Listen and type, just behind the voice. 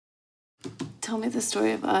Tell me the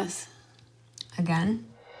story of us. Again?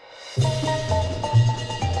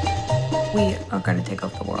 We are gonna take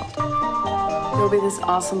over the world. You'll be this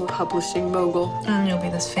awesome publishing mogul. And you'll be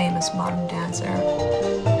this famous modern dancer.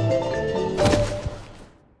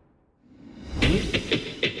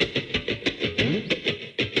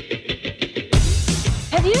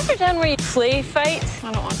 Have you ever done where you play fight?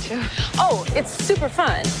 I don't want to. Oh, it's super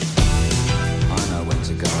fun. I know when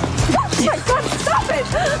to go. Oh my God, stop it!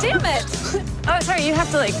 Damn it! Oh, sorry, you have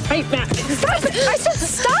to like fight back. Stop it! I said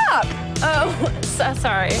stop! Oh, so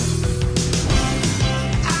sorry.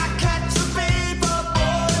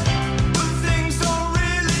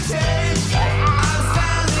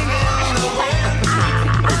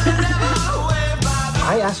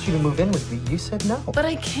 I asked you to move in with me. You said no. But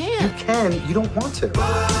I can't. You can. You don't want to.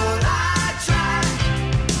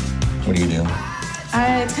 What do you do?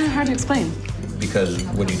 It's kind of hard to explain. Because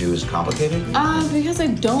what you do is complicated? Because I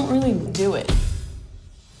don't really do it.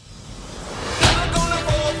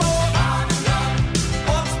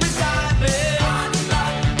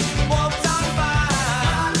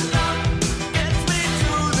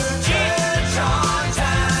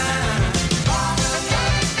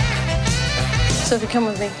 Sophie, come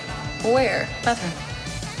with me. Where? Bathroom.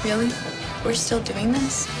 Really? We're still doing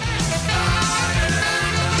this?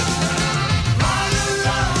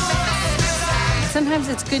 Sometimes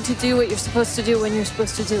it's good to do what you're supposed to do when you're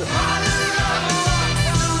supposed to do it.